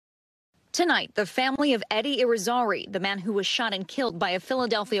Tonight, the family of Eddie Irizarry, the man who was shot and killed by a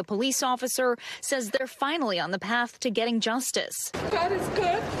Philadelphia police officer, says they're finally on the path to getting justice. God is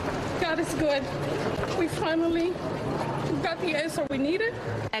good. God is good. We finally got the answer we needed.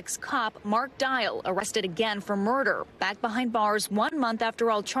 Ex-cop Mark Dial arrested again for murder, back behind bars 1 month after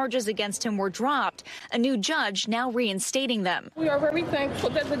all charges against him were dropped. A new judge now reinstating them. We are very thankful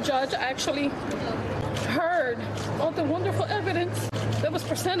that the judge actually heard all the wonderful evidence that was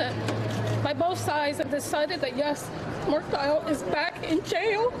presented by both sides and decided that, yes, Mark Dial is back in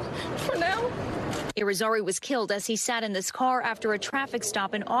jail for now. Irizarry was killed as he sat in this car after a traffic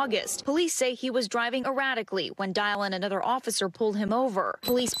stop in August. Police say he was driving erratically when Dial and another officer pulled him over.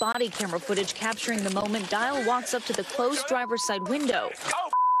 Police body camera footage capturing the moment Dial walks up to the closed driver's side window. I'll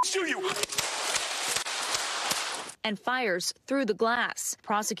shoot you. And fires through the glass.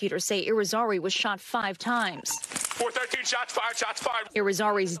 Prosecutors say Irizarry was shot 5 times. 413 shots fired, shots fired.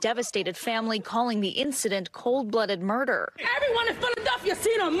 Irizarry's devastated family calling the incident cold-blooded murder. Everyone in Philadelphia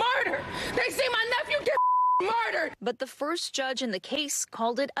seen a murder. They see my nephew get murdered. But the first judge in the case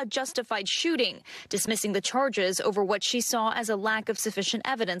called it a justified shooting, dismissing the charges over what she saw as a lack of sufficient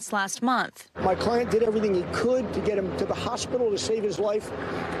evidence last month. My client did everything he could to get him to the hospital to save his life.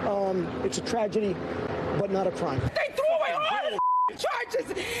 It's a tragedy, but not a crime. They threw away all the charges.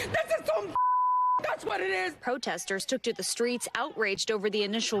 This is some. That's what it is. Protesters took to the streets outraged over the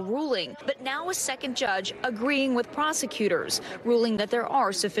initial ruling, but now a second judge agreeing with prosecutors, ruling that there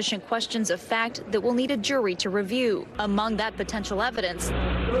are sufficient questions of fact that will need a jury to review. Among that potential evidence,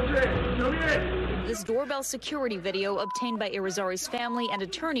 this doorbell security video obtained by Irizarry's family and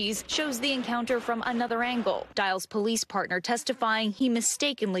attorneys shows the encounter from another angle. Dial's police partner testifying he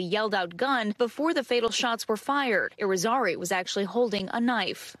mistakenly yelled out "gun" before the fatal shots were fired. Irizarry was actually holding a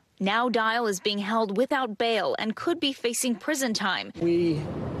knife. Now Dial is being held without bail and could be facing prison time. We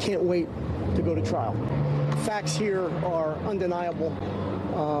can't wait to go to trial. Facts here are undeniable.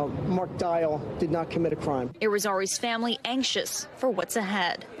 Mark Dial did not commit a crime. Irizarry's family anxious for what's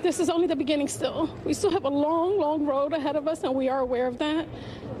ahead. This is only the beginning still. We still have a long, long road ahead of us, and we are aware of that.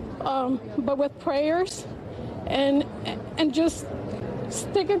 But with prayers and just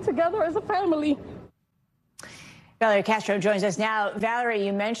sticking together as a family. Valerie Castro joins us now. Valerie,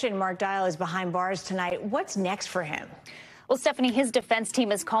 you mentioned Mark Dial is behind bars tonight. What's next for him? Well, Stephanie, his defense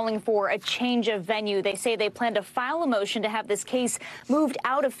team is calling for a change of venue. They say they plan to file a motion to have this case moved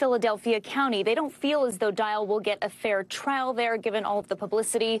out of Philadelphia County. They don't feel as though Dial will get a fair trial there, given all of the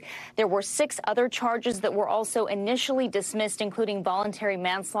publicity. There were 6 other charges that were also initially dismissed, including voluntary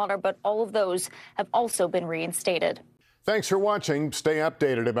manslaughter, but all of those have also been reinstated. Thanks for watching. Stay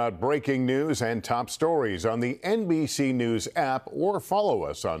updated about breaking news and top stories on the NBC News app or follow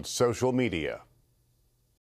us on social media.